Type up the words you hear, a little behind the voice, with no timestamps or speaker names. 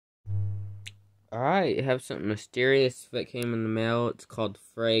I have something mysterious that came in the mail. It's called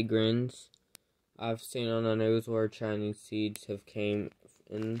fragrance. I've seen on the news where Chinese seeds have came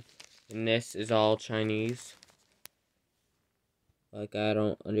in, and this is all Chinese. Like, I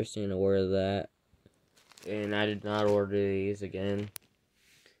don't understand a word of that. And I did not order these again.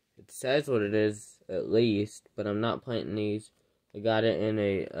 It says what it is, at least, but I'm not planting these. I got it in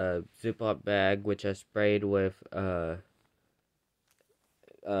a Ziploc bag, which I sprayed with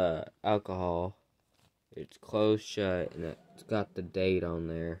alcohol. It's closed shut, and it's got the date on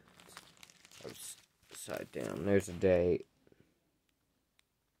there. Upside down. There's a date.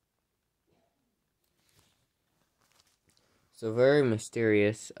 So very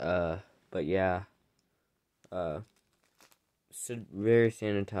mysterious. But yeah. So very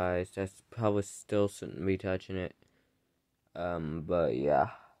sanitized. I probably still shouldn't be touching it. But yeah.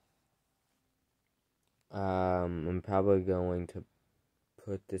 I'm probably going to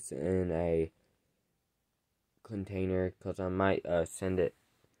put this in a container because I might send it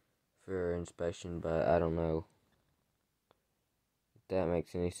for inspection, but I don't know if that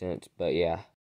makes any sense. But yeah.